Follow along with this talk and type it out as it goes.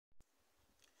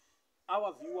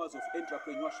Our viewers of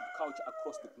entrepreneurship culture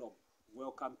across the globe,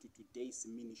 welcome to today's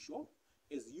mini show.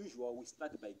 As usual, we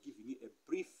start by giving you a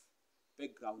brief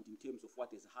background in terms of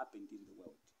what has happened in the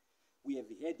world. We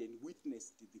have heard and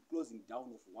witnessed the closing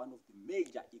down of one of the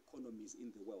major economies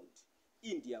in the world,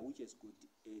 India, which has got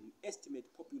an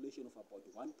estimated population of about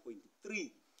 1.3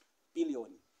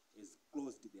 billion, has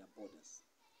closed their borders.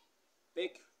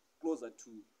 Back closer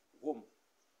to home,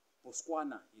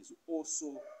 Botswana has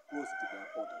also closed their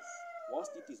borders.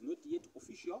 Whilst it is not yet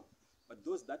official, but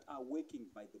those that are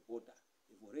working by the border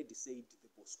have already said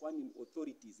the Botswanian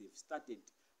authorities have started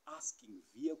asking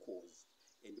vehicles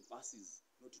and buses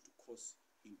not to cross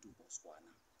into Botswana.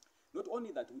 Not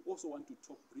only that, we also want to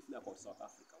talk briefly about South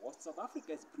Africa. Whilst South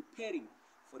Africa is preparing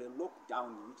for a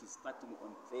lockdown which is starting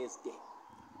on Thursday,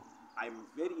 I'm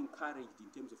very encouraged in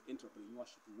terms of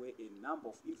entrepreneurship, where a number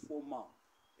of informal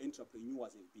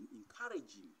entrepreneurs have been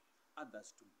encouraging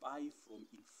others to buy from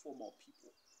informal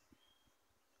people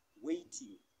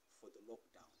waiting for the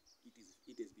lockdown.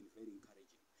 It has been very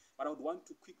encouraging. But I would want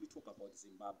to quickly talk about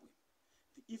Zimbabwe.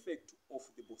 The effect of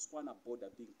the Botswana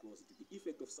border being closed, the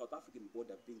effect of South African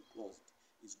border being closed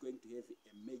is going to have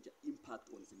a major impact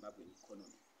on Zimbabwean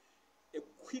economy. A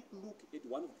quick look at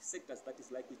one of the sectors that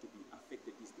is likely to be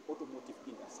affected is the automotive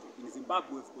industry. In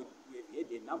Zimbabwe, we have had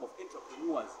a number of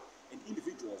entrepreneurs and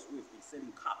individuals who have been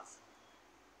selling cars.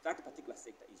 That particular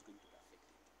sector is going to be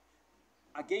affected.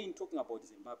 Again, talking about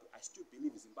Zimbabwe, I still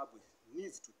believe Zimbabwe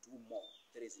needs to do more.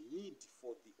 There is need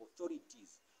for the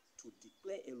authorities to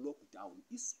declare a lockdown,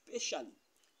 especially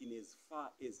in as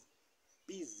far as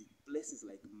busy places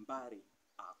like Mbare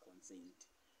are concerned.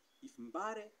 If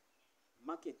Mbare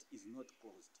market is not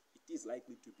closed, it is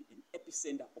likely to be an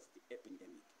epicenter of the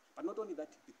epidemic. But not only that,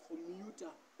 the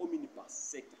commuter omnibus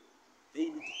sector,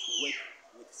 they need to work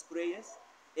with sprayers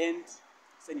and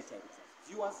sanitizers.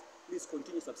 Viewers, please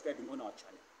continue subscribing on our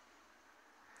channel.